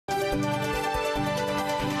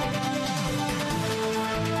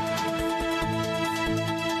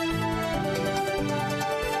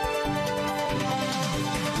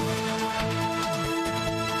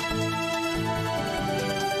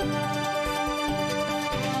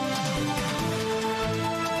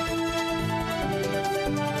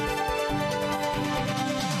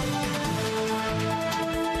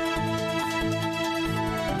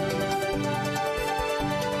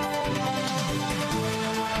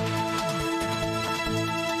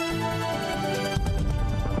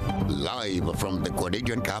Live from the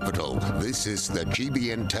Grenadian capital, this is the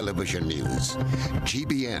GBN television news.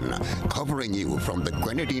 GBN, covering you from the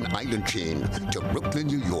Grenadine Island chain to Brooklyn,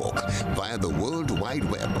 New York, via the World Wide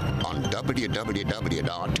Web on www.gbn.gd.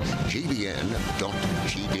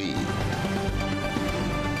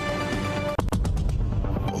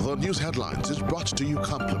 The news headlines is brought to you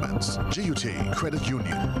compliments GUT Credit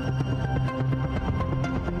Union.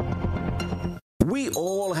 We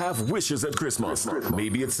all have wishes at Christmas.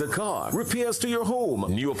 Maybe it's a car, repairs to your home,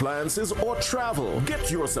 new appliances, or travel.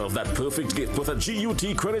 Get yourself that perfect gift with a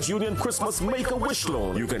GUT Credit Union Christmas Make-A-Wish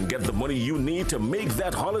loan. You can get the money you need to make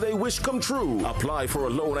that holiday wish come true. Apply for a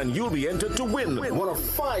loan and you'll be entered to win one of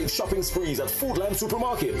 5 shopping sprees at Foodland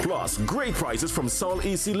Supermarket. Plus, great prizes from Sol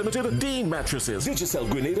AC Limited, Dean Mattresses, Digicel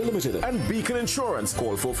Grenada Limited, and Beacon Insurance.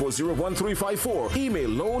 Call 440-1354. Email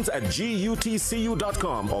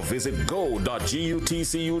loans@gutcu.com or visit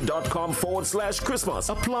go.gutcu.com/Christmas.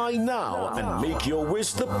 Apply now and make your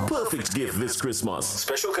wish the perfect gift this Christmas.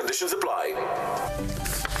 Special conditions apply.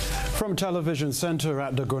 From Television Center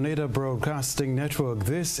at the Grenada Broadcasting Network,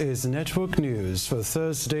 this is Network News for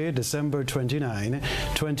Thursday, December 29,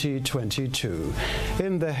 2022.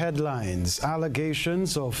 In the headlines,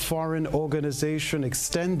 allegations of foreign organization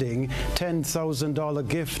extending $10,000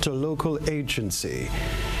 gift to local agency.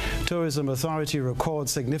 Tourism Authority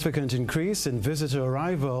records significant increase in visitor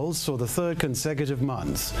arrivals for the 3rd consecutive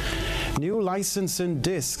month. New licensing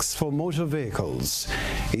discs for motor vehicles.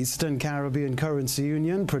 Eastern Caribbean Currency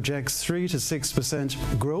Union projects 3 to 6%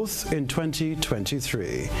 growth in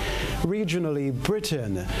 2023. Regionally,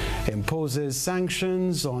 Britain imposes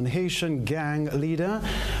sanctions on Haitian gang leader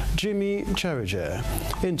Jimmy Cherriger.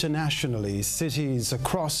 Internationally, cities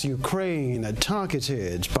across Ukraine are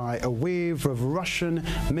targeted by a wave of Russian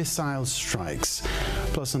missile strikes.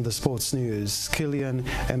 Plus, in the sports news, Kylian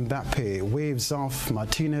Mbappe waves off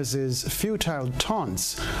Martinez's futile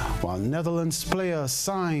taunts, while Netherlands player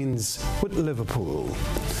signs with Liverpool.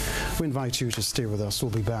 We invite you to stay with us.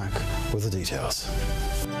 We'll be back with the details.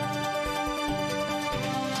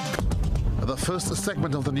 The first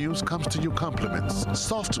segment of the news comes to you compliments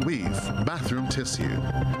Soft Weave Bathroom Tissue.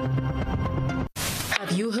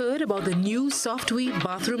 Have you heard about the new Soft Weave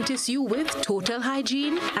bathroom tissue with total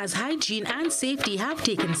hygiene? As hygiene and safety have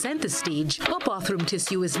taken center stage, our bathroom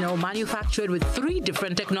tissue is now manufactured with 3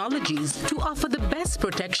 different technologies to offer the best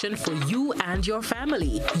protection for you and your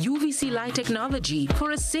family. UVC light technology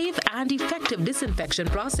for a safe and effective disinfection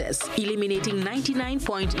process, eliminating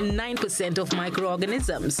 99.9% of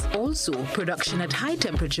microorganisms. Also, production at high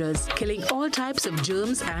temperatures, killing all types of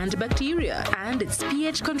germs and bacteria. And it's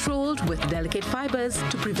pH controlled with delicate fibers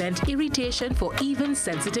to prevent irritation for even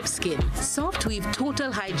sensitive skin. Soft Weave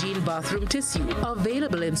Total Hygiene Bathroom Tissue,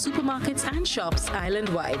 available in supermarkets and shops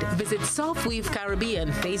island-wide. Visit Soft Weave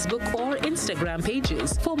Caribbean Facebook or Instagram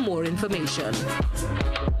pages for more information.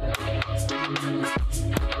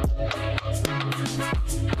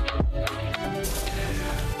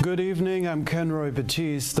 Good evening, I'm Kenroy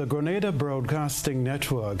Baptiste. The Grenada Broadcasting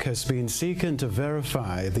Network has been seeking to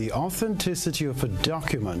verify the authenticity of a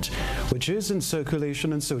document which is in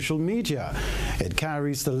circulation in social media. It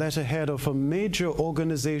carries the letterhead of a major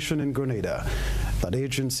organization in Grenada. That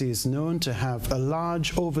agency is known to have a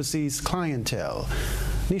large overseas clientele.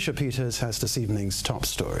 Nisha Peters has this evening's top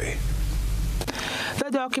story. The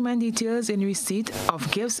document details in receipt of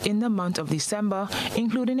gifts in the month of December,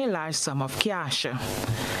 including a large sum of cash.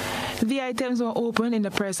 The items were opened in the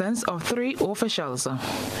presence of 3 officials.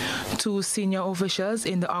 2 senior officials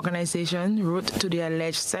in the organization wrote to the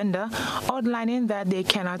alleged sender, outlining that they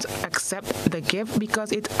cannot accept the gift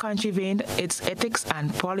because it contravened its ethics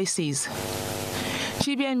and policies.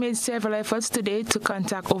 GBN made several efforts today to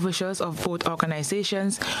contact officials of both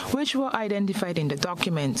organizations, which were identified in the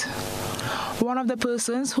document. One of the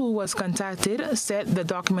persons who was contacted said the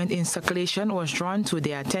document in circulation was drawn to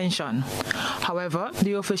their attention. However,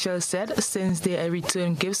 the officials said since they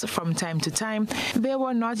return gifts from time to time, they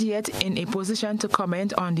were not yet in a position to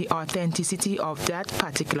comment on the authenticity of that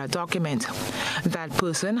particular document. That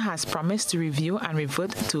person has promised to review and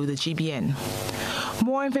revert to the GBN.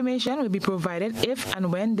 More information will be provided if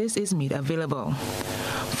and when this is made available.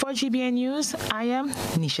 For GBN News, I am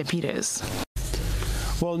Nisha Peters.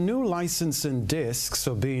 Well, new licensing discs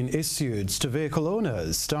are being issued to vehicle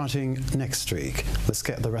owners starting next week. Let's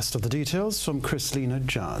get the rest of the details from Christina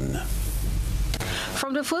John.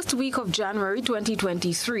 From the first week of January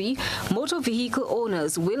 2023, motor vehicle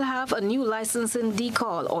owners will have a new licensing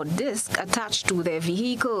decal or disc attached to their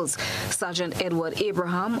vehicles. Sergeant Edward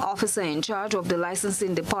Abraham, officer in charge of the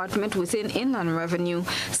licensing department within Inland Revenue,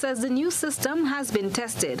 says the new system has been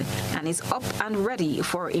tested and is up and ready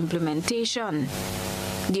for implementation.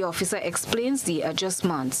 The officer explains the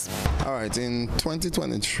adjustments. All right, in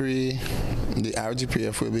 2023, the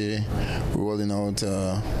RGPF will be rolling out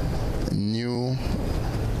a new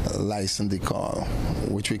license decal,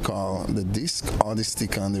 which we call the disc or the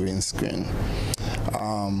sticker on the windscreen.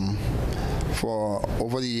 For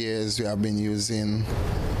over the years, we have been using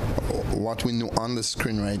what we know on the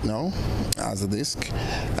screen right now as a disc,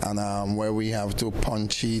 and where we have to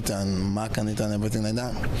punch it and mark on it and everything like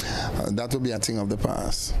that. That will be a thing of the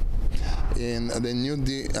past. In the new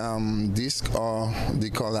disc or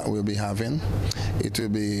decal that we'll be having, it will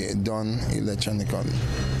be done electronically.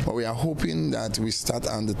 But we are hoping that we start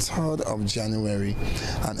on the 3rd of January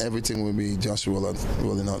and everything will be just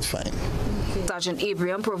rolling out fine. Sergeant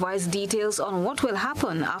Abraham provides details on what will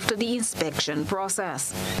happen after the inspection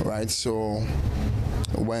process. Right, so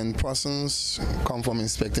when persons come from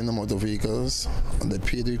inspecting the motor vehicles, they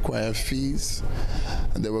pay the required fees.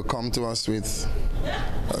 They will come to us with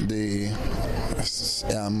the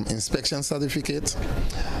inspection certificate,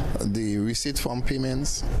 the receipt from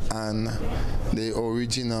payments, and the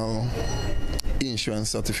original insurance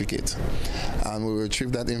certificate. And we will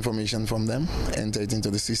retrieve that information from them, enter it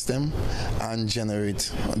into the system, and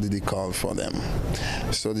generate the decal for them.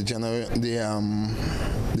 So the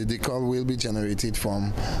decal will be generated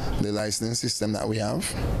from the licensing system that we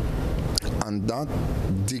have. And that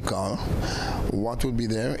decal, what will be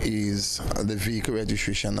there is the vehicle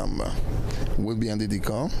registration number will be on the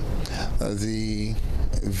decal, the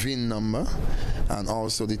VIN number, and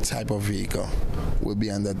also the type of vehicle will be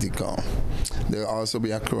on that decal. There will also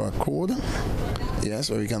be a QR code, yes,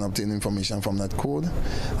 where you can obtain information from that code,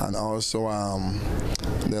 and also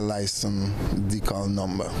the license decal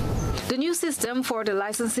number. The new system for the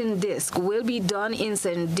licensing disc will be done in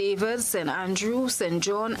St. David, St. Andrew, St.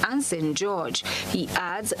 John, and St. George. He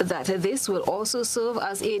adds that this will also serve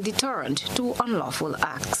as a deterrent to unlawful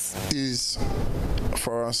acts. It is,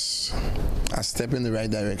 for us, a step in the right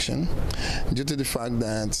direction due to the fact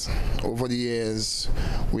that over the years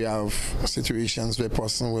we have situations where a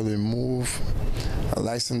person will remove a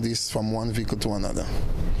license disc from one vehicle to another.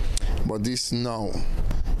 But this now,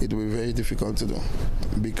 it will be very difficult to do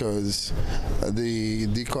because the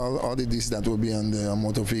decal or the disc that will be on the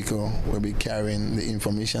motor vehicle will be carrying the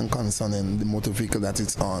information concerning the motor vehicle that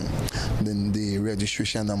it's on, then the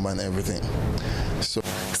registration number and everything. So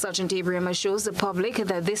Sergeant Abraham assures the public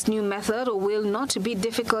that this new method will not be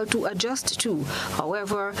difficult to adjust to.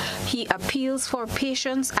 However, he appeals for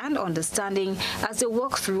patience and understanding as they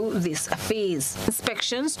work through this phase.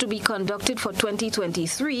 Inspections to be conducted for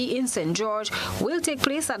 2023 in St. George will take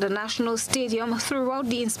place at the National Stadium throughout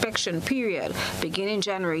the inspection period, beginning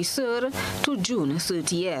January 3rd to June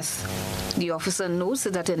 30th. The officer notes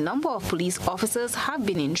that a number of police officers have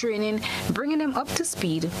been in training, bringing them up to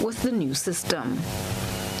speed with the new system.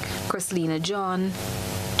 Chrislina John,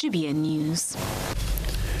 GBN News.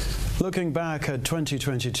 Looking back at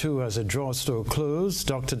 2022 as it draws to a close,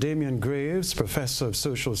 Dr. Damian Graves, Professor of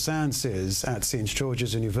Social Sciences at St.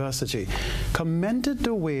 George's University, commended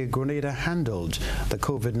the way Grenada handled the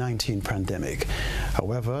COVID-19 pandemic.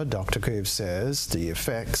 However, Dr. Graves says the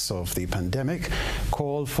effects of the pandemic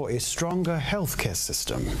call for a stronger healthcare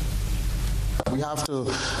system. We have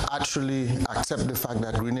to actually accept the fact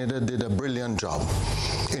that Grenada did a brilliant job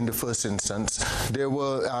in the first instance. There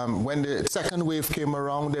were, when the second wave came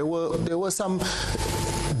around, there were some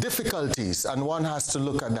difficulties, and one has to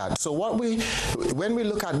look at that. So when we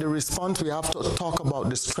look at the response, we have to talk about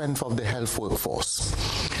the strength of the health workforce.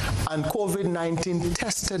 And COVID-19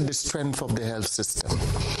 tested the strength of the health system.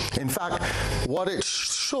 In fact, what it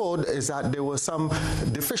showed is that there were some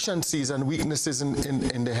deficiencies and weaknesses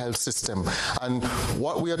in the health system. And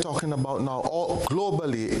what we are talking about now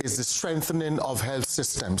globally is the strengthening of health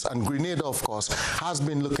systems. And Grenada, of course, has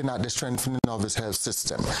been looking at the strengthening of its health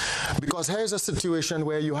system. Because here's a situation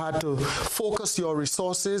where you had to focus your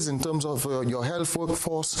resources in terms of your health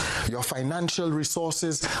workforce, your financial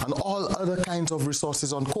resources, and all other kinds of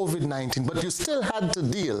resources on COVID-19, but you still had to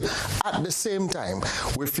deal at the same time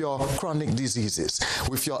with your chronic diseases,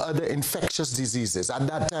 with your other infectious diseases. At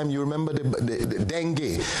that time, you remember the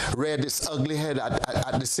dengue reared its ugly head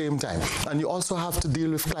at the same time. And you also have to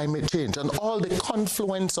deal with climate change and all the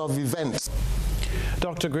confluence of events.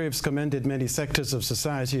 Dr. Graves commended many sectors of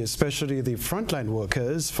society, especially the frontline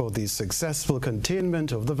workers, for the successful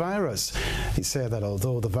containment of the virus. He said that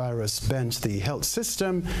although the virus bent the health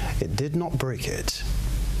system, it did not break it.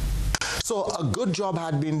 So a good job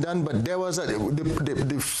had been done, but there was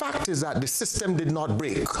the fact is that the system did not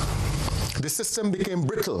break. The system became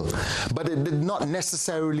brittle, but it did not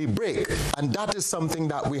necessarily break. And that is something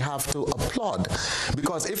that we have to applaud,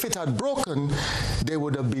 because if it had broken, there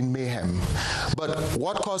would have been mayhem. But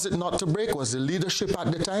what caused it not to break was the leadership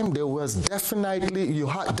at the time. There was definitely,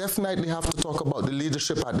 definitely have to talk about the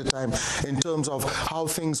leadership at the time in terms of how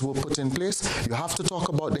things were put in place. You have to talk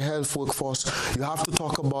about the health workforce. You have to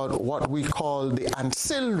talk about what we call the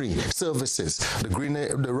ancillary services, the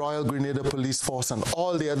Royal Grenada Police Force and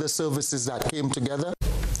all the other services that came together.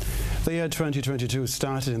 The year 2022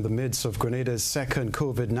 started in the midst of Grenada's second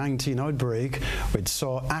COVID-19 outbreak, which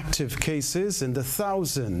saw active cases in the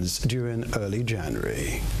thousands during early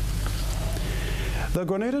January. The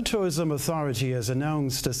Grenada Tourism Authority has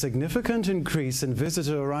announced a significant increase in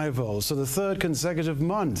visitor arrivals for the third consecutive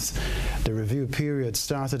month. The review period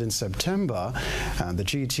started in September, and the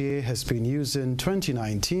GTA has been using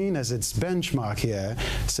 2019 as its benchmark year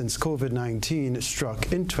since COVID-19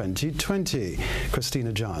 struck in 2020.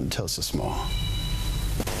 Christina John tells us more.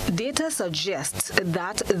 Data suggests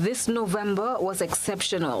that this November was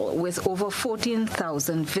exceptional, with over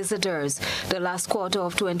 14,000 visitors. The last quarter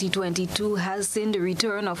of 2022 has seen the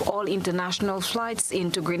return of all international flights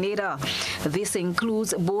into Grenada. This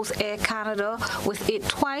includes both Air Canada with a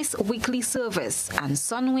twice-weekly service and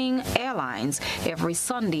Sunwing Airlines every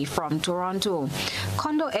Sunday from Toronto.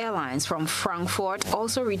 Condor Airlines from Frankfurt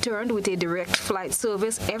also returned with a direct flight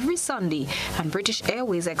service every Sunday, and British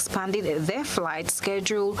Airways expanded their flight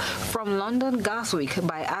schedule from London Gatwick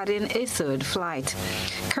by adding a third flight.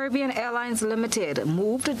 Caribbean Airlines Limited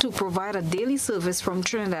moved to provide a daily service from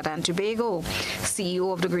Trinidad and Tobago.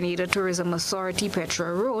 CEO of the Grenada Tourism Authority,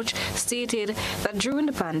 Petra Roach, stated that during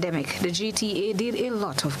the pandemic, the GTA did a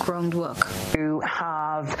lot of groundwork. To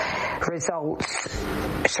have results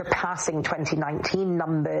surpassing 2019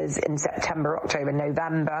 numbers in September, October,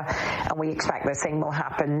 November, and we expect the same will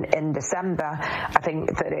happen in December. I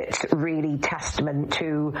think that it's really testament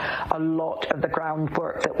to a lot of the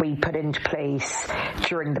groundwork that we put into place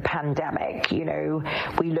during the pandemic. You know,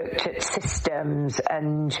 we looked at systems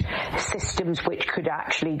which could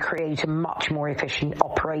actually create a much more efficient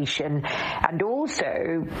operation, and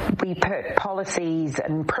also we put policies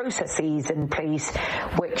and processes in place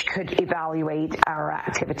which could evaluate our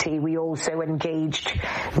activity. We also engaged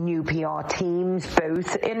new PR teams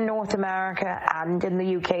both in North America and in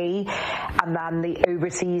the UK, and then the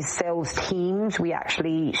overseas sales teams, we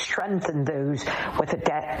actually strengthened those with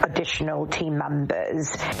additional team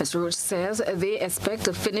members. Ms. Roach says they expect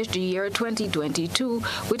to finish the year 2022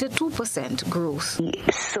 with a 2% growth. We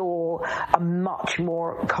saw a much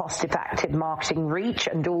more cost-effective marketing reach,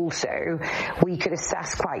 and also we could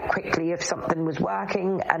assess quite quickly if something was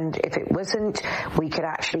working, and if it wasn't, we could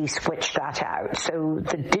actually switch that out. So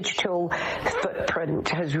the digital footprint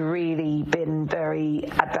has really been very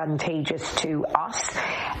advantageous to us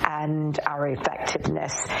and our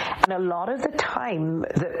effectiveness. And a lot of the time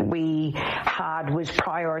that we had was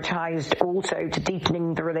prioritized also to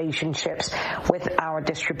deepening the relationships with our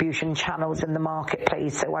distribution channels in the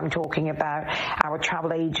marketplace. So I'm talking about our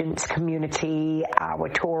travel agents community, our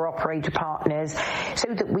tour operator partners,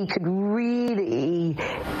 so that we could really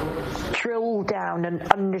drill down and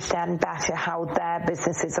understand better how their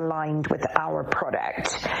business is aligned with our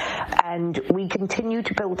product. And we continue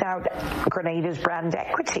to build out Grenada's brand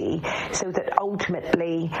equity so that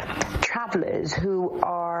ultimately travelers who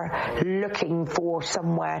are looking for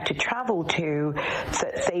somewhere to travel to,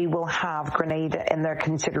 that they will have Grenada in their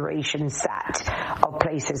consideration set of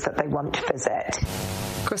places that they want to visit.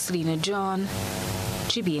 Christina John,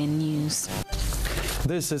 GBN News.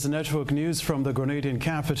 This is network news from the Grenadian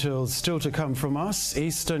capital. Still to come from us,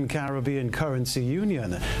 Eastern Caribbean Currency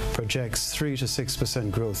Union projects 3 to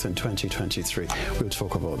 6% growth in 2023. We'll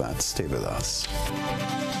talk about that. Stay with us.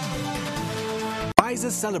 Pfizer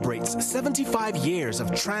celebrates 75 years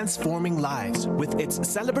of transforming lives with its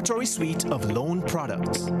celebratory suite of loan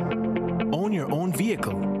products. Own your own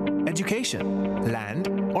vehicle, education, land,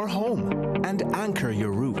 or home, and anchor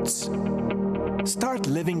your roots. Start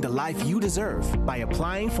living the life you deserve by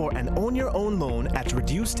applying for an Own Your Own loan at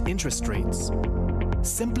reduced interest rates.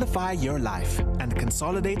 Simplify your life and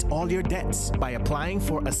consolidate all your debts by applying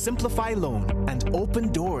for a Simplify loan and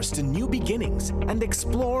open doors to new beginnings and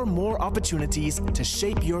explore more opportunities to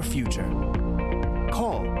shape your future.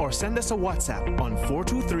 Call or send us a WhatsApp on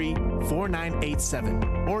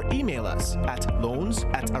 423-4987 or email us at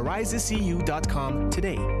loans@arisecu.com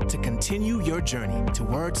today to continue your journey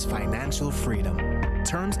towards financial freedom.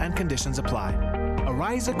 Terms and conditions apply.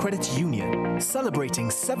 Ariza Credit Union, celebrating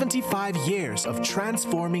 75 years of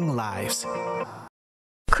transforming lives.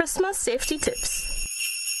 Christmas safety tips.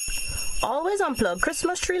 Always unplug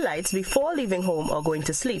Christmas tree lights before leaving home or going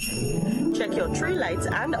to sleep. Check your tree lights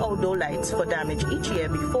and outdoor lights for damage each year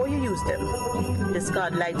before you use them.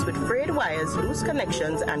 Discard lights with frayed wires, loose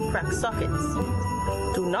connections, and cracked sockets.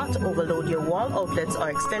 Do not overload your wall outlets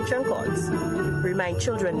or extension cords. Remind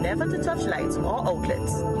children never to touch lights or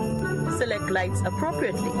outlets. Select lights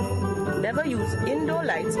appropriately. Never use indoor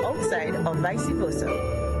lights outside or vice versa.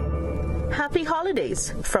 Happy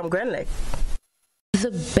holidays from Grenlec.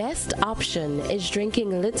 The best option is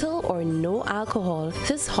drinking little or no alcohol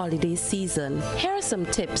this holiday season. Here are some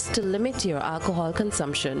tips to limit your alcohol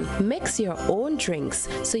consumption. Mix your own drinks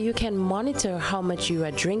so you can monitor how much you are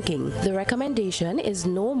drinking. The recommendation is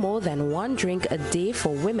no more than 1 drink a day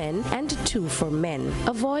for women and 2 for men.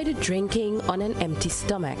 Avoid drinking on an empty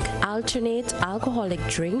stomach. Alternate alcoholic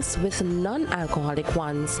drinks with non-alcoholic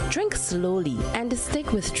ones. Drink slowly and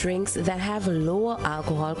stick with drinks that have lower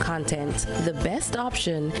alcohol content. The best option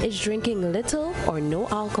is drinking little or no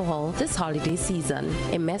alcohol this holiday season.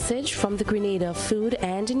 A message from the Grenada Food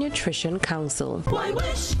and Nutrition Council. Why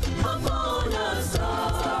wish upon a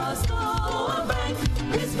star? Our bank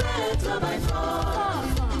is better by far.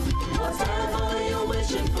 Whatever you're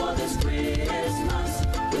wishing for this Christmas,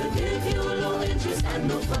 we'll give you low interest and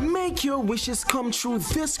no fun. Make your wishes come true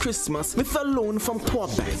this Christmas with a loan from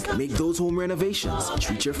Co-op Bank. Make those home renovations,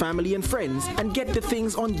 treat your family and friends, and get the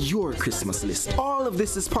things on your Christmas list. All of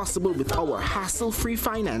this is possible with our hassle-free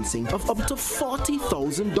financing of up to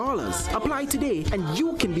 $40,000. Apply today and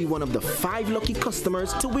you can be one of the 5 lucky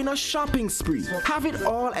customers to win a shopping spree. Have it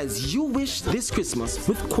all as you wish this Christmas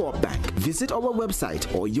with Co-op Bank. Visit our website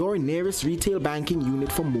or your nearest retail banking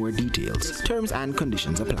unit for more details. Terms and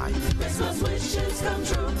conditions apply. Christmas wishes come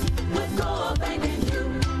true with Co-op Bank and you.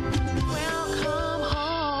 Welcome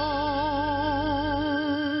home.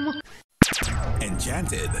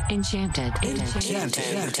 Enchanted. Enchanted.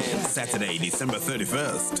 Saturday, December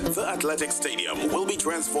 31st. The Athletic Stadium will be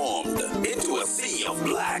transformed into a sea of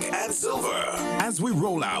black and silver as we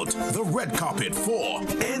roll out the red carpet for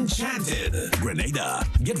Enchanted. Grenada,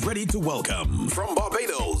 get ready to welcome from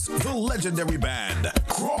Barbados, the legendary band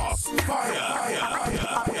Crossfire.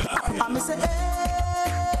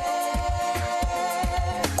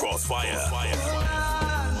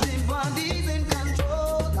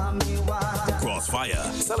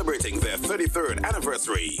 Crossfire, celebrating their 33rd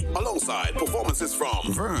anniversary, alongside performances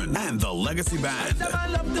from Vern and the Legacy Band.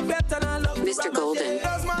 Mr. Golden.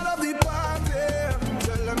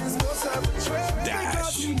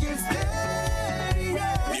 Dash.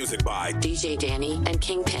 Music by DJ Danny and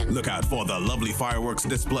Kingpin. Look out for the lovely fireworks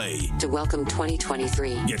display To welcome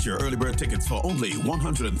 2023. Get your early bird tickets for only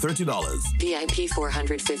 $130. VIP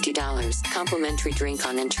 $450. Complimentary drink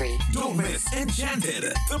on entry. Don't miss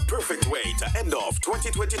Enchanted, the perfect way to end off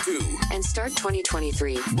 2022 and start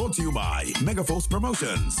 2023. Brought to you by Megaforce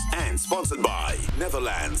Promotions and sponsored by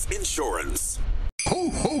Netherlands Insurance.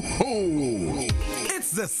 Ho, ho, ho!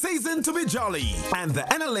 It's the season to be jolly, and the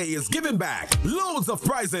NLA is giving back loads of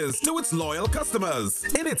prizes to its loyal customers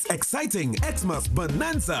in its exciting Xmas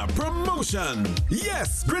Bonanza promotion.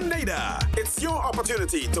 Yes, Grenada! It's your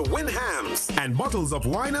opportunity to win hams and bottles of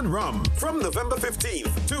wine and rum from November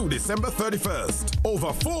 15th to December 31st.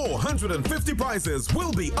 Over 450 prizes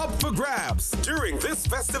will be up for grabs during this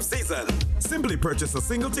festive season. Simply purchase a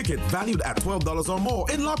single ticket valued at $12 or more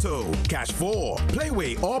in Lotto, Cash 4,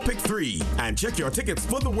 Playway or Pick 3, and check your tickets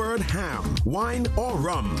for the word ham, wine or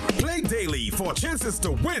rum. Play daily for chances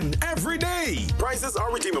to win every day. Prizes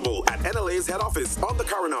are redeemable at NLA's head office on the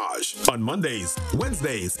Carenage on Mondays,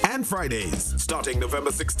 Wednesdays, and Fridays, starting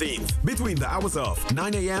November 16th, between the hours of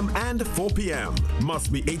 9 a.m. and 4 p.m.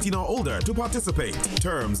 Must be 18 or older to participate.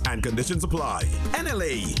 Terms and conditions apply.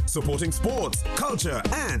 NLA, supporting sports, culture,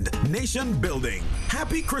 and nation building.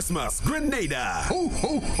 Happy Christmas, Grenada! Ho,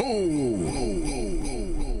 ho, ho!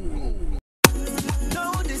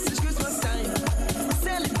 No, this is Christmas time.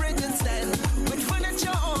 Celebrate in style. With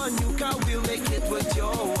furniture on, you can will make it what you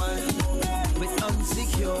want. With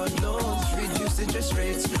unsecured loans, reduce interest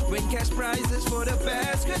rates, win cash prizes for the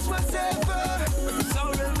best Christmas ever.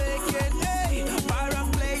 So we'll make it, hey, fire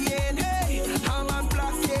playing, hey, ham and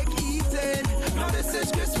black cake eating. No, this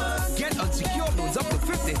is Christmas. Get unsecured loans up to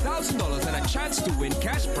 $50,000 and a chance to win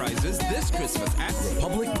cash prizes this Christmas at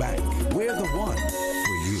Republic Bank. We're the one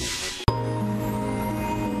for you.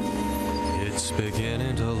 It's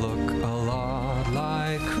beginning to look a lot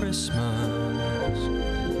like Christmas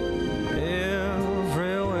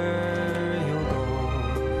everywhere you go.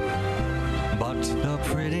 But the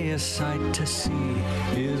prettiest sight to see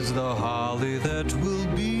is the holly that will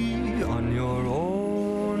be on your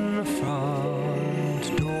own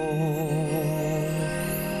front door.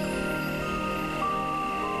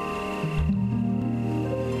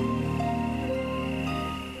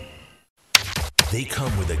 They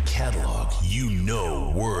come with a catalog you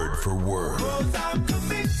know word for word.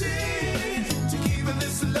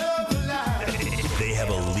 They have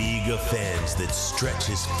a league of fans that stretch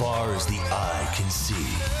as far as the eye can see.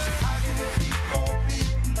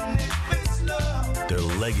 Their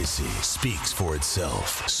legacy speaks for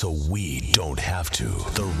itself, so we don't have to.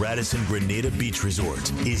 The Radisson Grenada Beach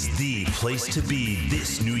Resort is the place to be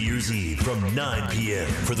this New Year's Eve from 9 p.m.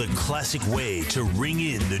 for the classic way to ring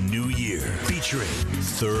in the new year, featuring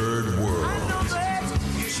Third World.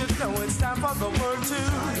 You should know it's time for the world to.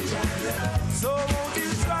 So won't you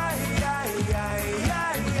try?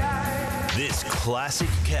 This classic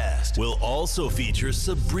cast will also feature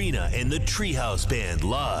Sabrina and the Treehouse Band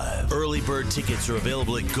live. Early bird tickets are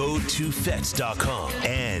available at go2fets.com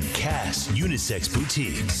and Cass Unisex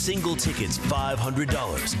Boutique. Single tickets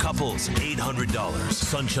 $500, couples $800.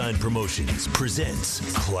 Sunshine Promotions presents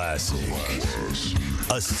Classic.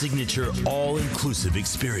 A signature all-inclusive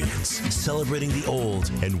experience celebrating the old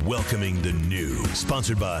and welcoming the new.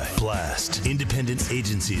 Sponsored by Blast, Independent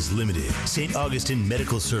Agencies Limited, St. Augustine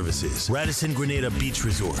Medical Services, Radisson Grenada Beach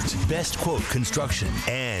Resort, Best Quote Construction,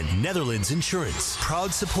 and Netherlands Insurance,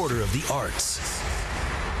 proud supporter of the arts.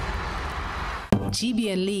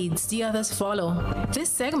 GBN leads, the others follow. This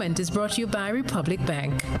segment is brought to you by Republic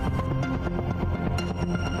Bank.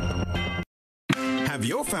 Have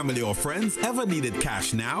your family or friends ever needed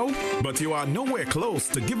cash now, but you are nowhere close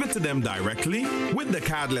to give it to them directly? With the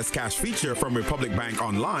cardless cash feature from Republic Bank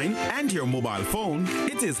Online and your mobile phone,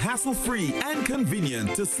 it is hassle-free and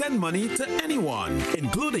convenient to send money to anyone,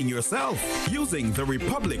 including yourself, using the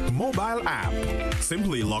Republic mobile app.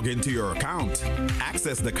 Simply log into your account,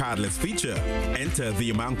 access the cardless feature, enter the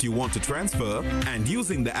amount you want to transfer, and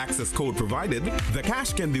using the access code provided, the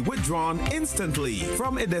cash can be withdrawn instantly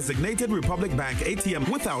from a designated Republic Bank ATM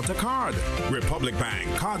without a card. Republic Bank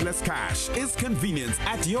Cardless Cash is convenience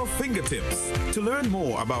at your fingertips. To learn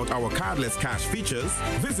more about our cardless cash features,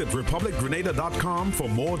 visit republicgrenada.com for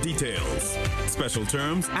more details. Special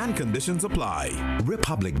terms and conditions apply.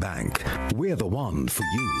 Republic Bank, we're the one for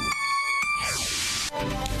you.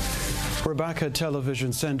 We're back at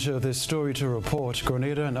Television Center. This story to report: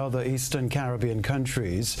 Grenada and other Eastern Caribbean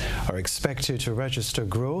countries are expected to register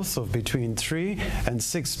growth of between 3% and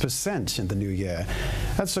 6% in the new year.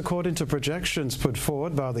 That's according to projections put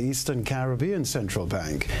forward by the Eastern Caribbean Central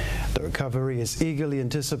Bank. The recovery is eagerly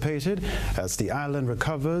anticipated as the island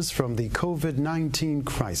recovers from the COVID-19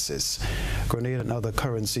 crisis. Grenada and other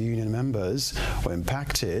currency union members were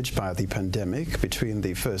impacted by the pandemic between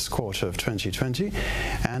the first quarter of 2020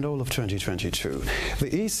 and all of 2022. The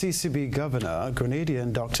ECCB Governor,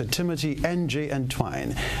 Grenadian Dr. Timothy N.J.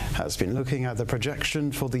 Entwine, has been looking at the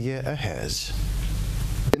projection for the year ahead.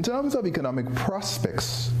 In terms of economic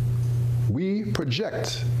prospects, we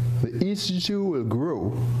project the ECCB will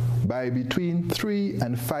grow by between 3%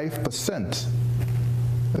 and 5%.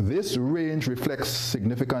 This range reflects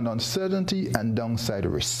significant uncertainty and downside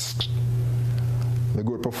risks. The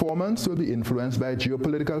growth performance will be influenced by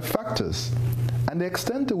geopolitical factors and the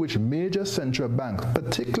extent to which major central banks,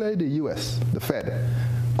 particularly the U.S., the Fed,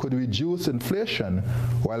 could reduce inflation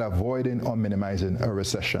while avoiding or minimizing a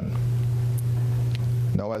recession.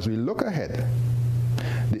 Now, as we look ahead,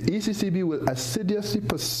 the ECCB will assiduously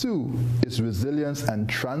pursue its resilience and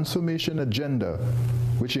transformation agenda,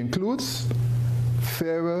 which includes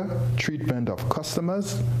fairer treatment of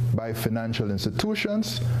customers by financial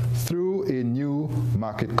institutions through a new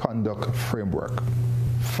market conduct framework,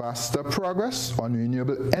 faster progress on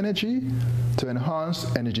renewable energy to enhance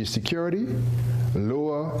energy security,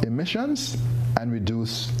 lower emissions, and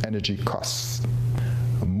reduce energy costs,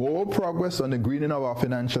 more progress on the greening of our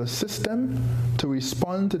financial system to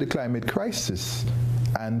respond to the climate crisis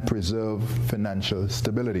and preserve financial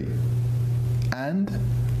stability, and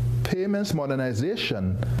payments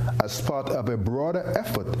modernization as part of a broader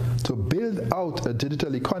effort to build out a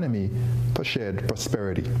digital economy for shared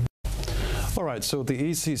prosperity. All right, so the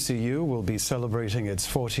ECCU will be celebrating its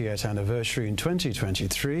 40th anniversary in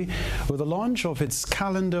 2023 with the launch of its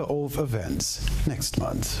calendar of events next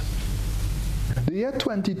month. The year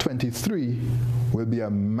 2023 will be a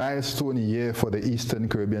milestone year for the Eastern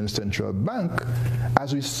Caribbean Central Bank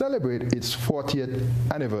as we celebrate its 40th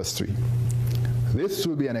anniversary. This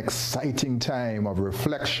will be an exciting time of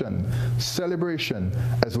reflection, celebration,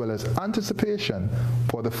 as well as anticipation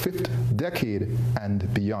for the 5th decade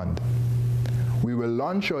and beyond. We will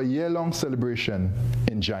launch our year-long celebration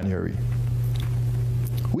in January.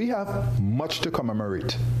 We have much to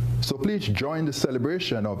commemorate, so please join the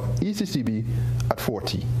celebration of ECCB at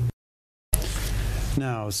 40.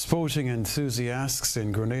 Now, sporting enthusiasts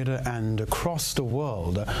in Grenada and across the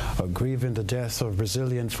world are grieving the death of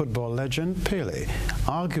Brazilian football legend Pelé,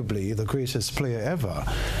 arguably the greatest player ever.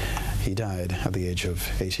 He died at the age of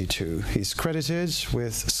 82. He's credited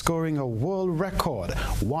with scoring a world record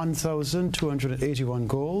 1,281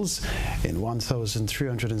 goals in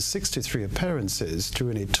 1,363 appearances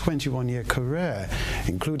during a 21-year career,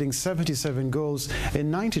 including 77 goals in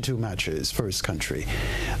 92 matches for his country.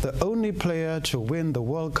 The only player to win the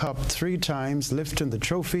World Cup 3 times, lifting the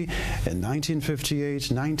trophy in 1958,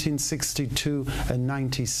 1962, and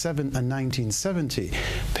 1970,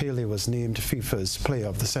 Pelé was named FIFA's Player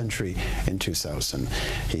of the Century in 2000.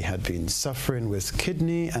 He had been suffering with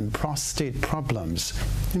kidney and prostate problems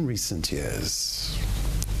in recent years.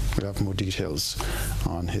 We'll have more details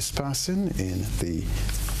on his passing in the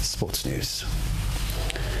sports news.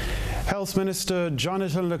 Health Minister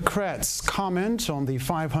Jonathan Lecret's comment on the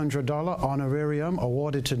 $500 honorarium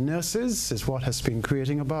awarded to nurses is what has been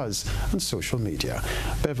creating a buzz on social media.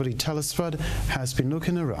 Beverly Telesford has been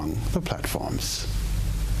looking around the platforms.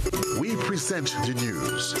 We present the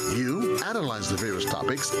news. You analyze the various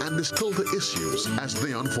topics and distill the issues as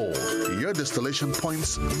they unfold. Your distillation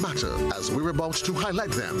points matter as we're about to highlight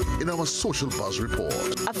them in our Social Buzz report.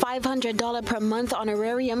 A $500 per month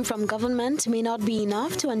honorarium from government may not be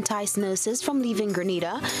enough to entice nurses from leaving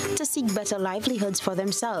Grenada to seek better livelihoods for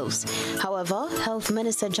themselves. However, Health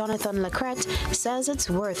Minister Jonathan Lecret says it's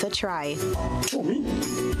worth a try. To me,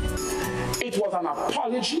 it was an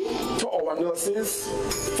apology to our nurses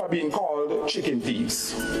for being called chicken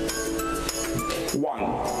thieves.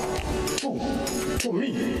 1. 2. To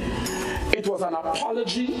me, it was an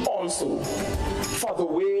apology also for the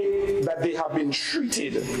way that they have been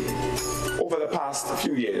treated over the past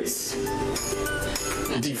few years.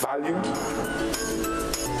 Devalued,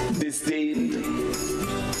 disdained,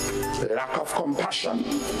 lack of compassion,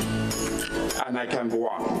 and I can go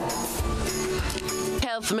on.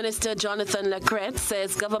 Health Minister Jonathan Lecret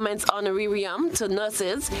says government's honorarium to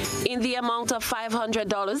nurses in the amount of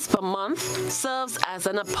 $500 per month serves as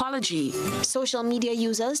an apology. Social media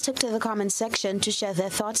users took to the comment section to share their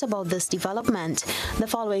thoughts about this development. The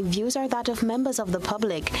following views are that of members of the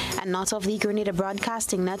public and not of the Grenada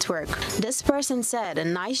Broadcasting Network. This person said, a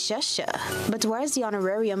nice gesture, but where's the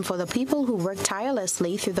honorarium for the people who worked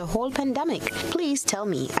tirelessly through the whole pandemic? Please tell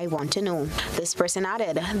me, I want to know. This person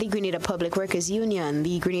added, the Grenada Public Workers Union,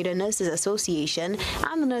 the Grenada Nurses Association,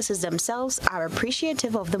 and the nurses themselves are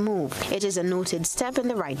appreciative of the move. It is a noted step in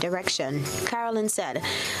the right direction. Carolyn said,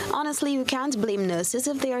 honestly, you can't blame nurses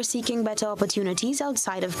if they are seeking better opportunities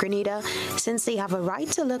outside of Grenada, since they have a right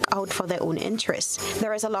to look out for their own interests.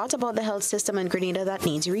 There is a lot about the health system in Grenada that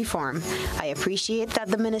needs reform. I appreciate that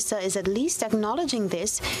the minister is at least acknowledging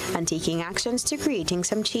this and taking actions to creating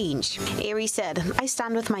some change. Ari said, I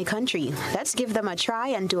stand with my country. Let's give them a try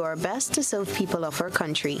and do our best to serve people of our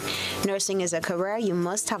country. Nursing is a career you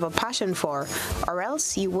must have a passion for, or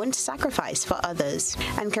else you won't sacrifice for others.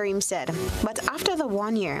 And Kareem said, but after the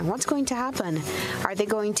 1 year, what's going to happen? Are they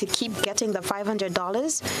going to keep getting the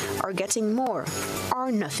 $500 or getting more, or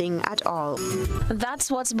nothing at all? That's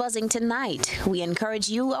what's buzzing tonight. We encourage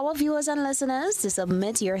you, our viewers and listeners, to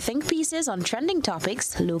submit your think pieces on trending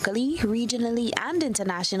topics locally, regionally, and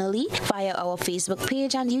internationally via our Facebook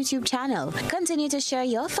page and YouTube channel. Continue to share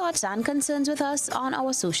your thoughts and concerns with us on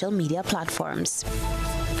our social media platforms.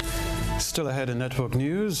 Still ahead in network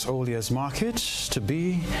news, Olia's Market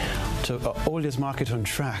Olia's Market on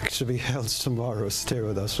track to be held tomorrow. Stay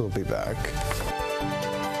with us, we'll be back.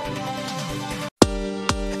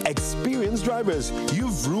 Experienced drivers,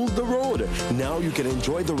 you've ruled the road. Now you can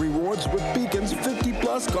enjoy the rewards with Beacon's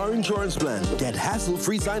 50-plus car insurance plan. Get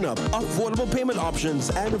hassle-free sign-up, affordable payment options,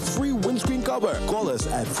 and a free windscreen cover. Call us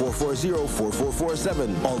at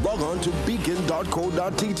 440-4447 or log on to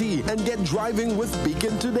beacon.co.tt and get driving with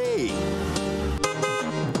Beacon today.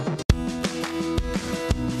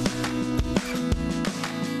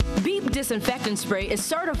 Disinfectant spray is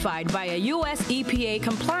certified by a U.S. EPA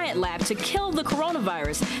compliant lab to kill the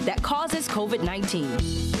coronavirus that causes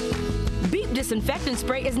COVID-19. Beep Disinfectant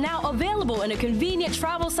Spray is now available in a convenient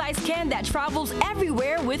travel-size can that travels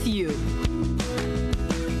everywhere with you.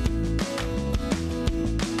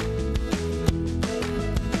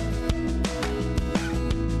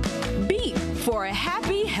 Beep for a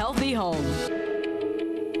happy, healthy home.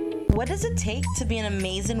 What does it take to be an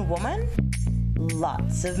amazing woman?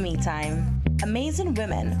 Lots of me time. Amazing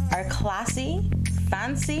women are classy,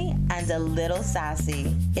 fancy, and a little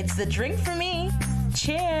sassy. It's the drink for me.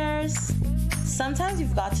 Cheers! Sometimes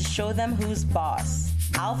you've got to show them who's boss.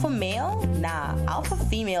 Alpha male? Nah, alpha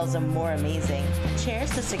females are more amazing.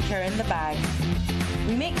 Cheers to securing the bag.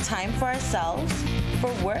 We make time for ourselves,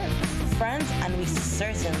 for work, friends, and we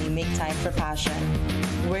certainly make time for passion.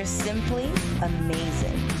 We're simply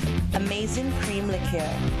amazing. Amazing cream liqueur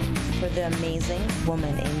for the amazing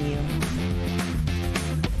woman in you.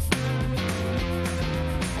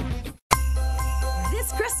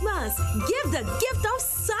 This Christmas, give the gift of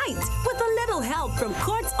sight with a little help from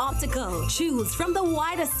Quartz Optical. Choose from the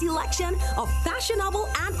widest selection of fashionable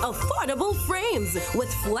and affordable frames with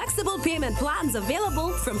flexible payment plans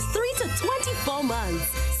available from 3 to 24 months.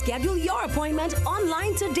 Schedule your appointment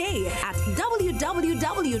online today at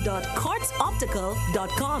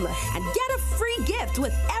www.quartzoptical.com and get a free gift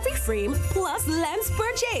with every frame plus lens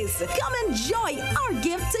purchase. Come enjoy our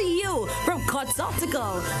gift to you from Quartz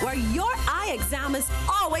Optical, where your eye exam is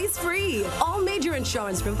always free. All major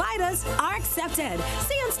insurance providers are accepted.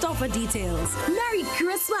 See in store for details. Merry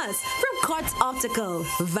Christmas from Quartz Optical.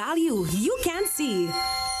 Value you can see.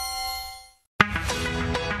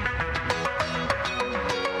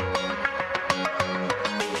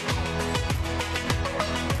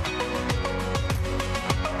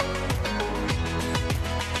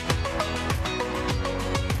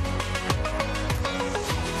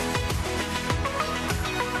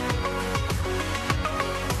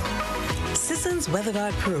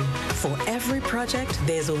 WeatherGuard Pro. For every project,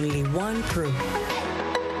 there's only one Pro.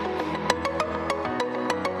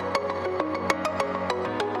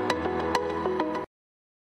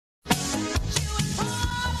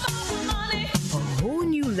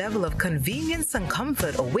 Level of convenience and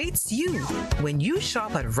comfort awaits you when you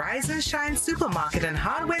shop at Rise and Shine Supermarket and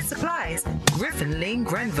Hardware Supplies, Griffin Lane,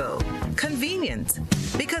 Grenville. Convenient,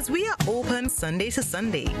 because we are open Sunday to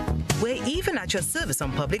Sunday. We're even at your service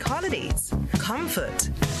on public holidays. Comfort,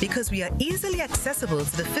 because we are easily accessible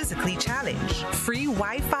to the physically challenged. Free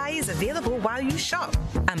Wi-Fi is available while you shop,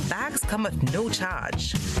 and bags come at no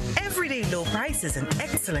charge. Everyday low prices and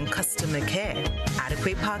excellent customer care.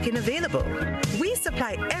 Adequate parking available. We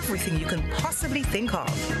supply everything you can possibly think of.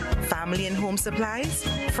 Family and home supplies,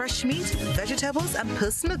 fresh meat, vegetables, and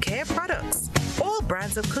personal care products. All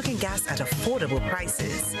brands of cooking gas at affordable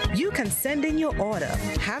prices. You can send in your order,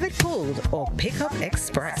 have it pulled, or pick up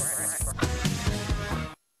express.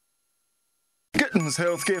 Gittins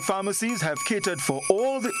Healthcare Pharmacies have catered for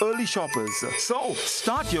all the early shoppers. So,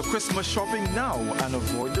 start your Christmas shopping now and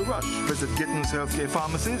avoid the rush. Visit Gittins Healthcare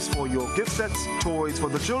Pharmacies for your gift sets, toys for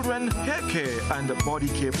the children, hair care and body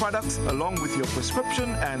care products, along with your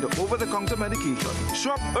prescription and over-the-counter medication.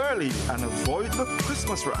 Shop early and avoid the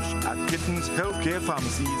Christmas rush at Gittins Healthcare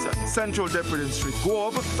Pharmacies, Central Deputy Street,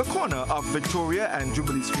 Guab, the corner of Victoria and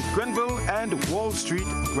Jubilee Street, Grenville, and Wall Street,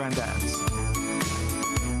 Grandans.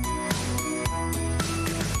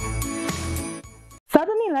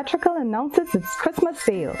 Southern Electrical announces its Christmas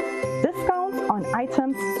sale. Discounts on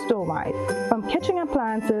items store-wide, from kitchen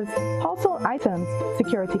appliances, household items,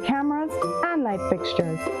 security cameras, and light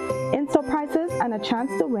fixtures. In-store prices and a chance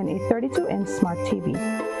to win a 32-inch smart TV.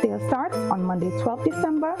 Sale starts on Monday 12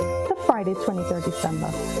 December to Friday 23rd December.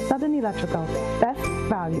 Southern Electrical, best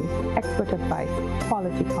value, expert advice,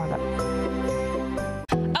 quality products.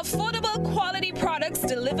 Affordable quality products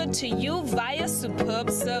delivered to you via Superb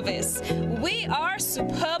Service. We are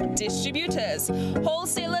Superb Distributors,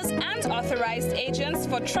 wholesalers and authorized agents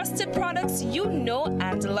for trusted products you know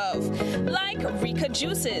and love, like Rika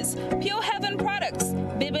Juices, Pure Heaven products,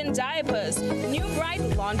 Bibin diapers, New Bright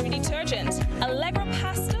laundry detergent, Allegra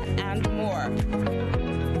pasta, and more.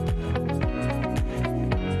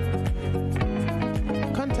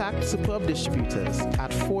 Contact Superb Distributors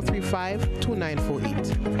at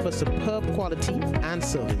 435-2948 for superb quality and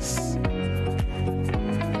service.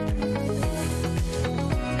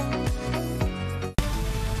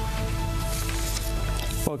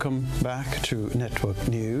 Welcome back to Network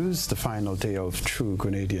News. The final day of True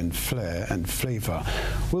Grenadian Flair and Flavor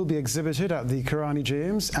will be exhibited at the Karani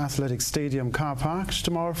James Athletic Stadium car park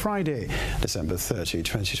tomorrow, Friday, December 30,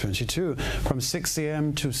 2022, from 6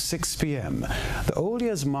 a.m. to 6 p.m. The Old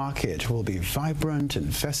Year's Market will be vibrant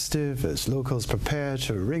and festive as locals prepare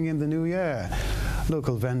to ring in the new year.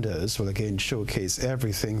 Local vendors will again showcase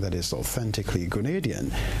everything that is authentically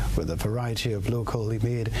Grenadian, with a variety of locally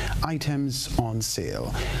made items on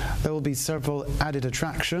sale. There will be several added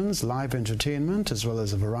attractions, live entertainment, as well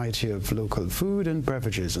as a variety of local food and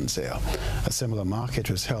beverages on sale. A similar market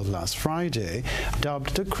was held last Friday,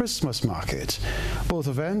 dubbed the Christmas Market. Both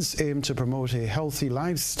events aim to promote a healthy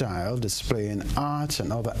lifestyle, displaying art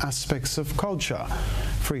and other aspects of culture.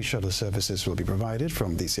 Free shuttle services will be provided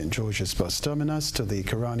from the St. George's bus terminus to the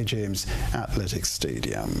Karani James Athletic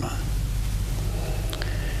Stadium.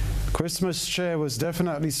 Christmas cheer was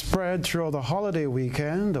definitely spread throughout the holiday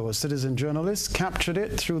weekend. Our citizen journalists captured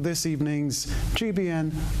it through this evening's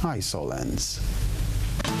GBN Eyesore Lens.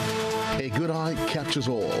 A good eye captures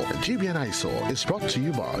all. GBN Eyesore is brought to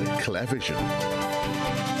you by Clear Vision.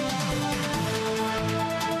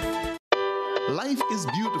 Life is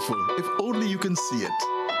beautiful if only you can see it.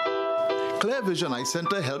 Clear Vision Eye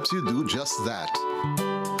Center helps you do just that.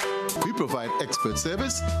 We provide expert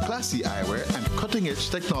service, classy eyewear, and cutting-edge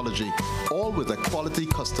technology, all with a quality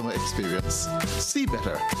customer experience. See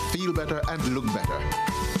better, feel better, and look better.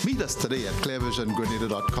 Meet us today at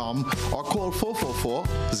clearvisiongrenada.com or call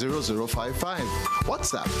 444-0055,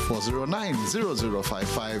 WhatsApp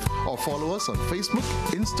 409-0055, or follow us on Facebook,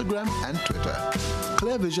 Instagram, and Twitter.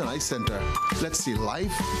 Clear Vision Eye Center. Let's see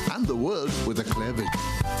life and the world with a clear vision.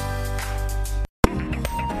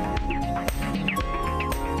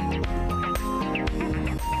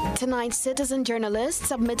 Tonight's citizen journalists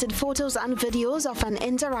submitted photos and videos of an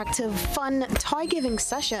interactive, fun, toy-giving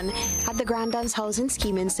session at the Grand Dance Housing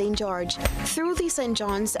Scheme in St. George. Through the St.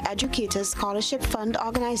 John's Educators Scholarship Fund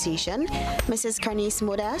organization, Mrs. Carnice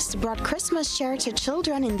Modest brought Christmas cheer to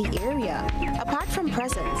children in the area. Apart from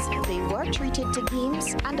presents, they were treated to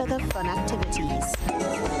games and other fun activities.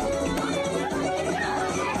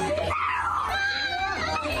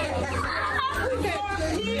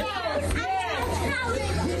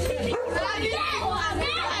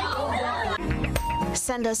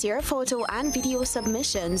 Send us your photo and video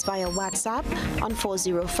submissions via WhatsApp on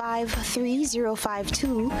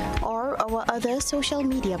 405-3052 or our other social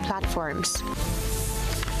media platforms.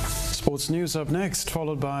 Sports news up next,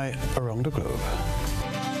 followed by Around the Globe.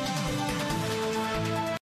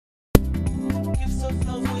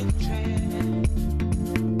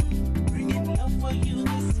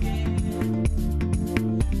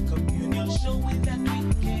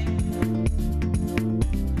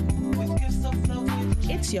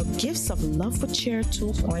 Your Gifts of Love with Cheer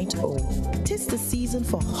 2.0. 'Tis the season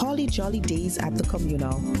for holly jolly days at the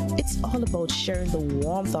communal. It's all about sharing the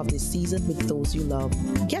warmth of this season with those you love,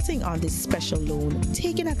 getting on this special loan,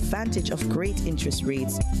 taking advantage of great interest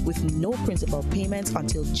rates with no principal payments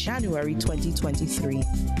until January 2023.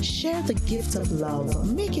 Share the gift of love.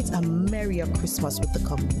 Make it a merrier Christmas with the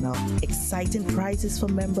communal. Exciting prizes for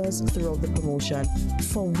members throughout the promotion.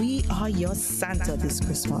 For we are your Santa this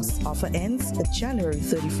Christmas. Offer ends January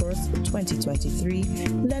 31st, 2023.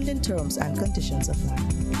 Lending terms and conditions apply.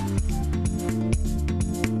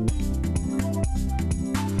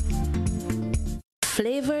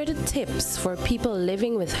 Flavored tips for people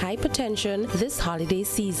living with hypertension this holiday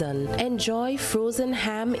season. Enjoy frozen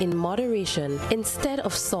ham in moderation instead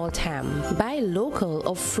of salt ham. Buy local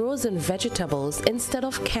or frozen vegetables instead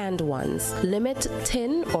of canned ones. Limit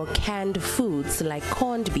tin or canned foods like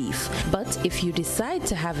corned beef. But if you decide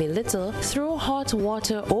to have a little, throw hot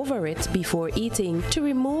water over it before eating to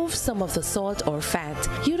remove some of the salt or fat.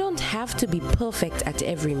 You don't have to be perfect at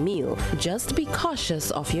every meal. Just be cautious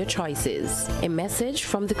of your choices. A message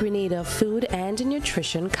from the Grenada Food and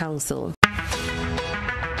Nutrition Council.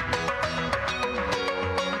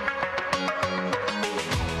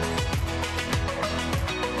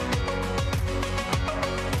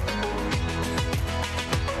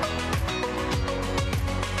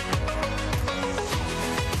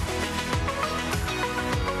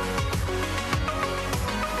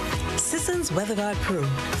 Sisson's WeatherGuard Pro.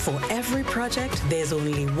 For every project, there's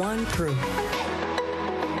only one Pro.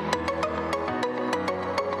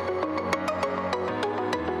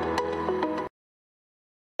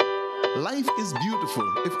 Life is beautiful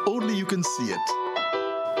if only you can see it.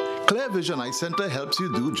 Clear Vision Eye Center helps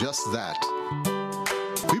you do just that.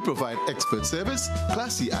 We provide expert service,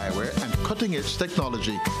 classy eyewear, and cutting-edge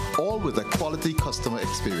technology, all with a quality customer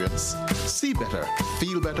experience. See better,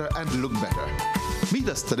 feel better, and look better. Meet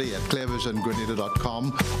us today at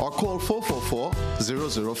clearvisiongrenada.com or call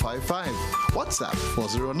 444-0055, WhatsApp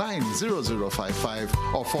 409-0055,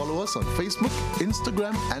 or follow us on Facebook,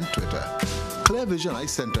 Instagram, and Twitter. Clear Vision Eye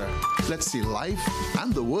Center. Let's see life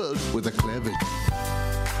and the world with a clear vision.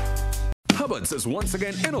 Hubbard's is once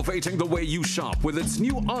again innovating the way you shop with its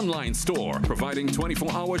new online store, providing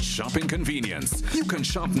 24-hour shopping convenience. You can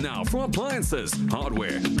shop now for appliances,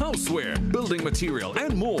 hardware, houseware, building material,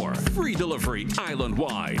 and more. Free delivery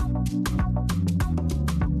island-wide.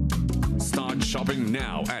 Start shopping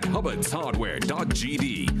now at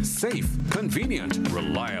hubbardshardware.gd. Safe, convenient,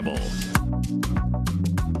 reliable.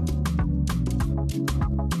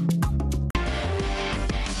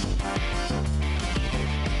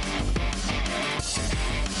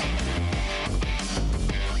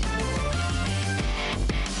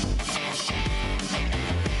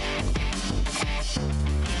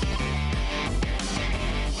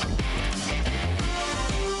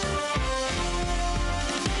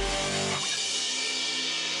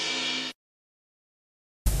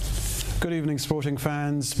 Good evening, sporting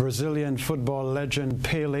fans. Brazilian football legend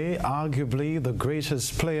Pelé, arguably the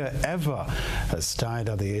greatest player ever, has died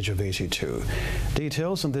at the age of 82.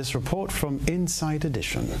 Details in this report from Inside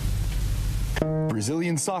Edition.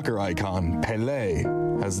 Brazilian soccer icon Pelé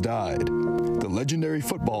has died. The legendary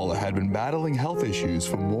footballer had been battling health issues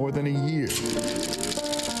for more than a year.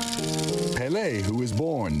 Pelé, who was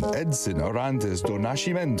born Edson Arantes do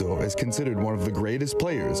Nascimento, is considered one of the greatest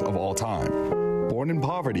players of all time. Born in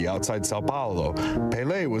poverty outside Sao Paulo,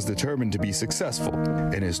 Pelé was determined to be successful.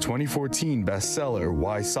 In his 2014 bestseller,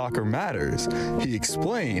 Why Soccer Matters, he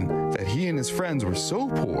explained that he and his friends were so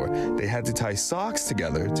poor they had to tie socks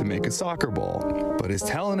together to make a soccer ball. But his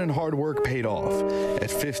talent and hard work paid off.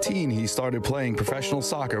 At 15, he started playing professional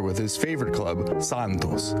soccer with his favorite club,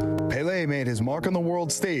 Santos. Pelé made his mark on the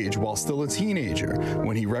world stage while still a teenager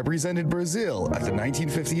when he represented Brazil at the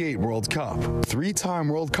 1958 World Cup. Three-time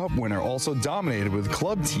World Cup winner also dominated with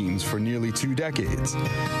club teams for nearly 2 decades.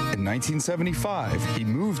 In 1975, he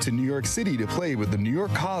moved to New York City to play with the New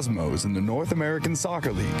York Cosmos in the North American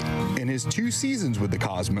Soccer League. In his 2 seasons with the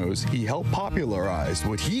Cosmos, he helped popularize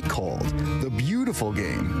what he called the beautiful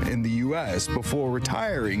game in the U.S. before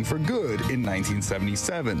retiring for good in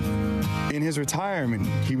 1977. In his retirement,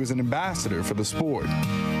 he was an ambassador for the sport.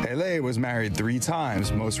 Pelé was married 3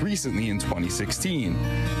 times, most recently in 2016.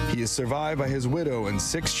 He is survived by his widow and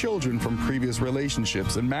 6 children from previous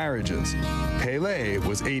relationships and marriages. Pelé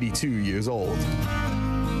was 82 years old.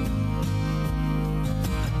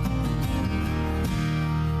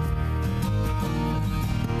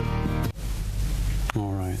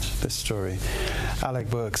 This story. Alec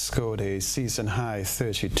Burke scored a season-high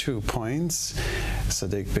 32 points.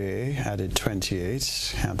 Sadiq Bey added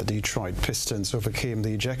 28, and the Detroit Pistons overcame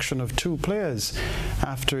the ejection of 2 players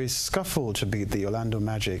after a scuffle to beat the Orlando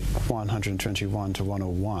Magic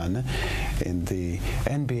 121-101 in the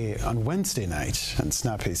NBA on Wednesday night and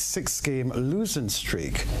snap a 6-game losing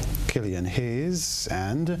streak. Killian Hayes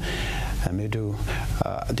and Hamidou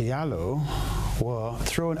Diallo were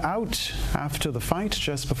thrown out after the fight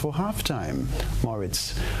just before halftime.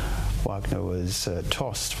 Moritz Wagner was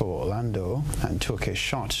tossed for Orlando and took a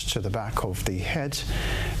shot to the back of the head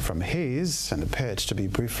from Hayes and appeared to be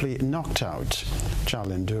briefly knocked out.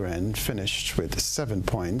 Jalen Duren finished with 7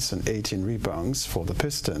 points and 18 rebounds for the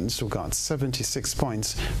Pistons, who got 76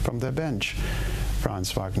 points from their bench.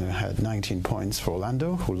 Franz Wagner had 19 points for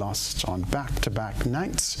Orlando, who lost on back-to-back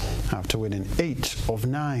nights after winning 8 of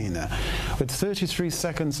 9. With 33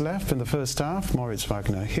 seconds left in the first half, Moritz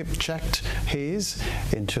Wagner hip-checked Hayes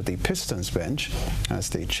into the Pistons bench as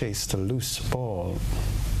they chased a loose ball.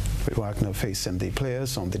 With Wagner facing the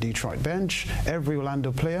players on the Detroit bench, every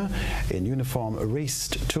Orlando player in uniform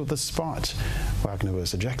raced to the spot. Wagner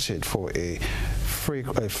was ejected for a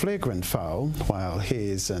flagrant foul, while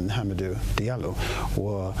Hayes and Hamidou Diallo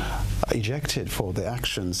were ejected for their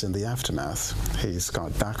actions in the aftermath. Hayes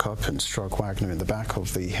got back up and struck Wagner in the back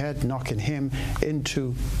of the head, knocking him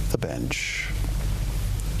into the bench.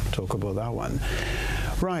 Talk about that one.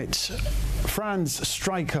 Right. France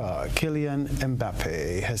striker Kylian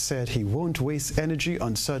Mbappe has said he won't waste energy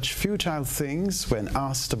on such futile things when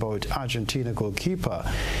asked about Argentina goalkeeper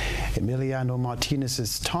Emiliano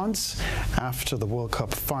Martinez's taunts after the World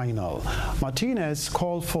Cup final. Martinez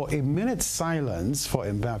called for a minute's silence for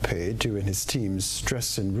Mbappe during his team's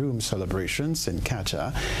dressing room celebrations in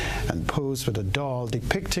Qatar and posed with a doll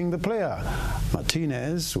depicting the player.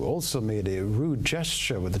 Martinez, who also made a rude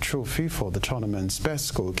gesture with the trophy for the tournament's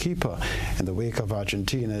best goalkeeper in the wake of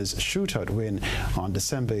Argentina's shootout win on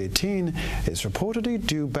December 18, is reportedly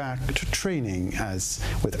due back to training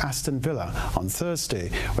with Aston Villa on Thursday,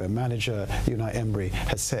 where manager Unai Emery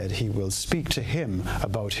has said he will speak to him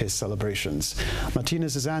about his celebrations.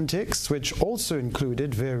 Martinez's antics, which also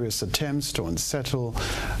included various attempts to unsettle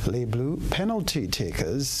Les Bleus penalty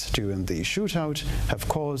takers during the shootout, have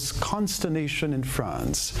caused consternation in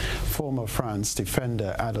France. Former France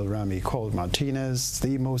defender Adel Rami called Martinez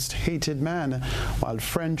the most hated man, while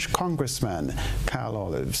French Congressman Carl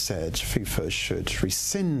Olive said FIFA should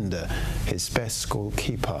rescind his Best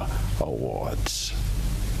Goalkeeper award.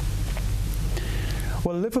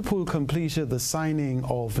 Well, Liverpool completed the signing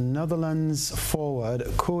of Netherlands forward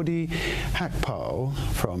Cody Gakpo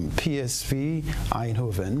from PSV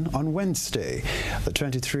Eindhoven on Wednesday. The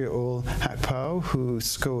 23-year-old Gakpo, who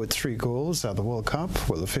scored 3 goals at the World Cup,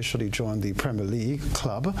 will officially join the Premier League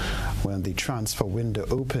club when the transfer window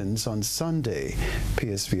opens on Sunday.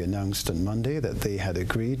 PSV announced on Monday that they had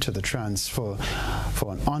agreed to the transfer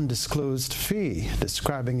for an undisclosed fee,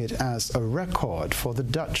 describing it as a record for the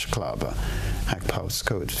Dutch club. Gakpo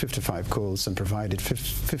scored 55 goals and provided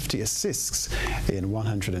 50 assists in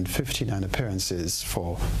 159 appearances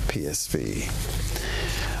for PSV.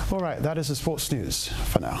 All right, that is the sports news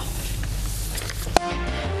for now.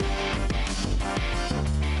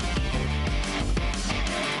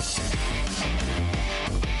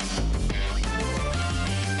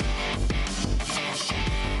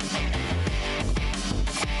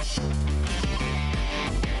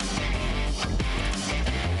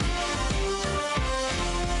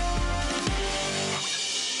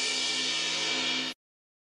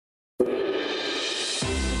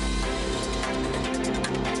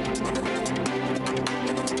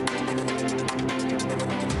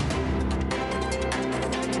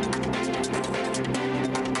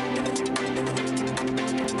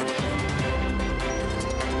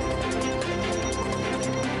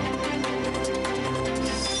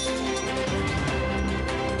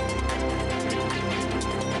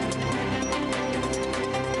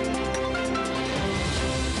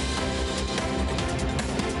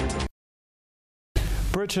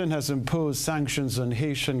 Britain has imposed sanctions on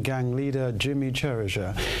Haitian gang leader Jimmy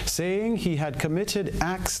Cherisher, saying he had committed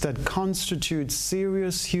acts that constitute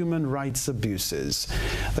serious human rights abuses.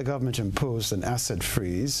 The government imposed an asset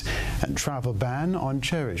freeze and travel ban on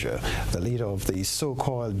Cherisher, the leader of the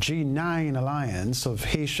so-called G9 alliance of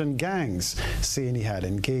Haitian gangs, saying he had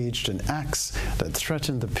engaged in acts that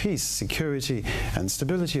threatened the peace, security, and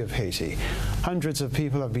stability of Haiti. Hundreds of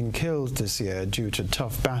people have been killed this year due to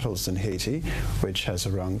tough battles in Haiti, which has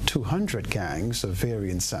around 200 gangs of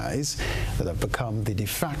varying size that have become the de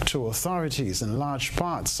facto authorities in large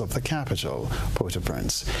parts of the capital,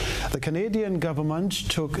 Port-au-Prince. The Canadian government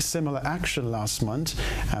took similar action last month,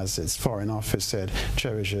 as its foreign office said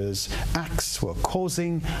Cherisher's acts were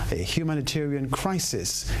causing a humanitarian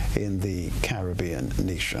crisis in the Caribbean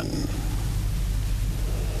nation.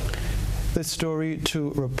 This story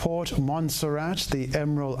to report Montserrat, the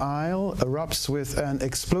Emerald Isle, erupts with an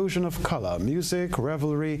explosion of color, music,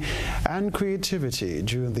 revelry, and creativity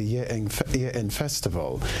during the year-end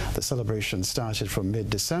festival. The celebration started from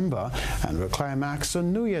mid-December and will climax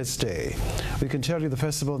on New Year's Day. We can tell you the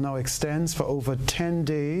festival now extends for over 10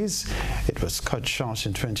 days. It was cut short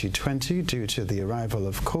in 2020 due to the arrival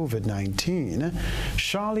of COVID-19.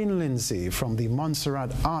 Charlene Lindsay from the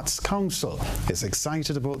Montserrat Arts Council is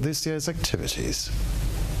excited about this year's activities.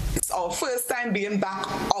 It's our first time being back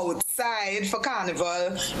outside for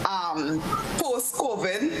Carnival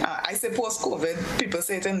post-COVID. I say post-COVID, people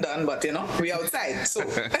say it and done, but you know, we outside. So,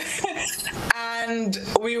 and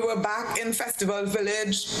we were back in Festival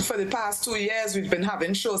Village for the past 2 years. We've been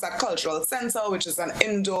having shows at Cultural Center, which is an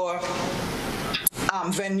indoor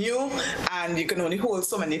venue, and you can only hold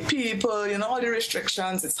so many people, you know, all the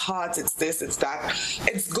restrictions. It's hot, it's this, it's that.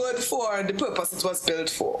 It's good for the purpose it was built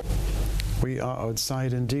for. We are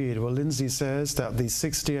outside indeed. Well, Lindsay says that the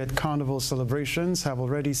 60th Carnival celebrations have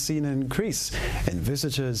already seen an increase in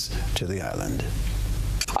visitors to the island.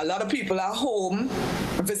 A lot of people are home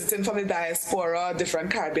visiting from the diaspora, different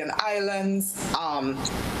Caribbean islands,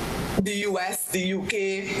 the US, the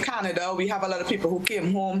UK, Canada. We have a lot of people who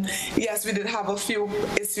came home. Yes, we did have a few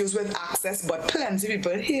issues with access, but plenty of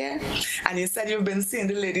people here. And you said you've been seeing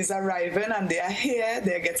the ladies arriving, and they are here.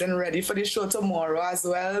 They're getting ready for the show tomorrow as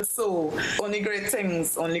well. So only great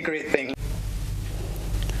things, only great things.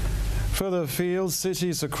 Further afield,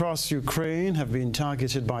 cities across Ukraine have been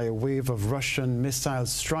targeted by a wave of Russian missile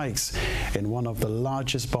strikes in one of the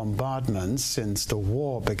largest bombardments since the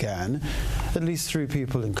war began. At least 3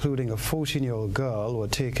 people, including a 14-year-old girl, were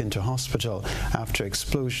taken to hospital after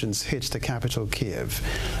explosions hit the capital, Kiev,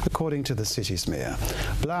 according to the city's mayor.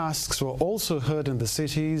 Blasts were also heard in the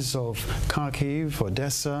cities of Kharkiv,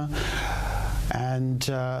 Odessa, And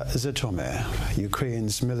Zhytomyr,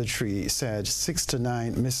 Ukraine's military said 6 to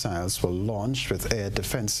 9 missiles were launched with air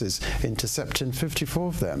defenses intercepting 54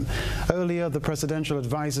 of them. Earlier, the presidential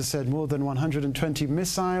advisor said more than 120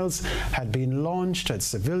 missiles had been launched at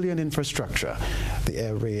civilian infrastructure. The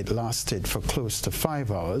air raid lasted for close to 5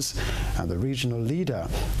 hours, and the regional leader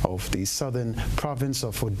of the southern province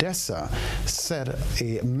of Odessa said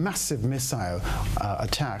a massive missile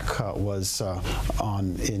attack was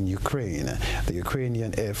on in Ukraine. The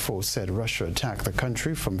Ukrainian Air Force said Russia attacked the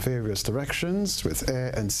country from various directions with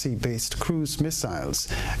air and sea-based cruise missiles.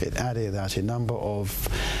 It added that a number of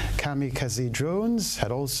kamikaze drones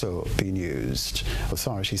had also been used.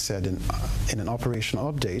 Authorities said in an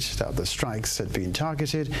operational update that the strikes had been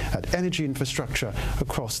targeted at energy infrastructure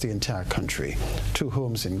across the entire country. 2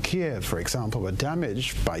 homes in Kiev, for example, were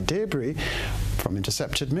damaged by debris from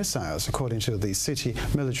intercepted missiles, according to the city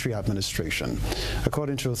military administration.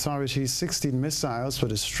 According to authorities, 16 missiles were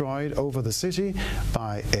destroyed over the city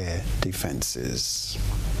by air defenses.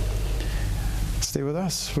 Stay with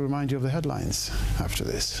us. We'll remind you of the headlines after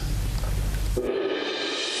this.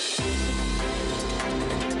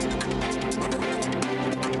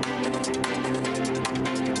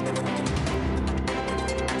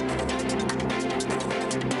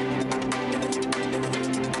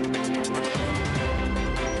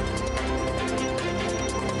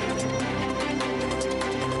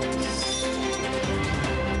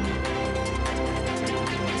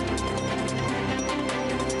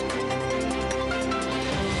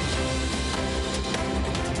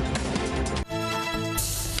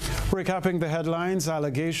 Recapping the headlines,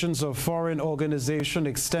 allegations of foreign organization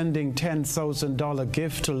extending $10,000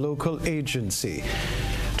 gift to local agency.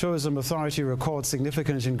 Tourism Authority records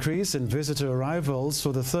significant increase in visitor arrivals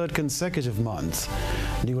for the 3rd consecutive month.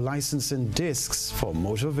 New licensing discs for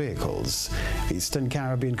motor vehicles. Eastern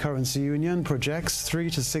Caribbean Currency Union projects 3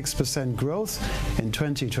 to 6% growth in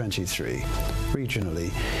 2023.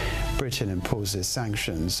 Regionally, Britain imposes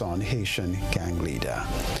sanctions on Haitian gang leader.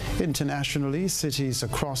 Internationally, cities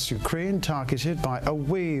across Ukraine targeted by a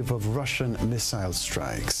wave of Russian missile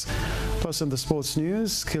strikes. Plus in the sports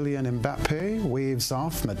news, Kylian Mbappe waves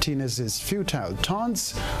off Martinez's futile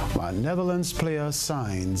taunts while Netherlands player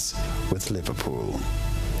signs with Liverpool.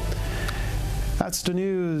 That's the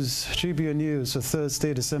news, GBN News for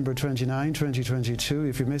Thursday, December 29, 2022.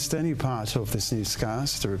 If you missed any part of this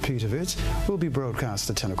newscast, a repeat of it will be broadcast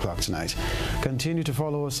at 10 o'clock tonight. Continue to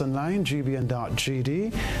follow us online,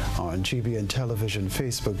 gbn.gd, on GBN Television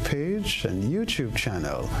Facebook page and YouTube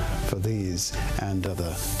channel for these and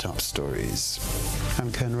other top stories.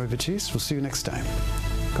 I'm Kenroy. Baptiste. We'll see you next time.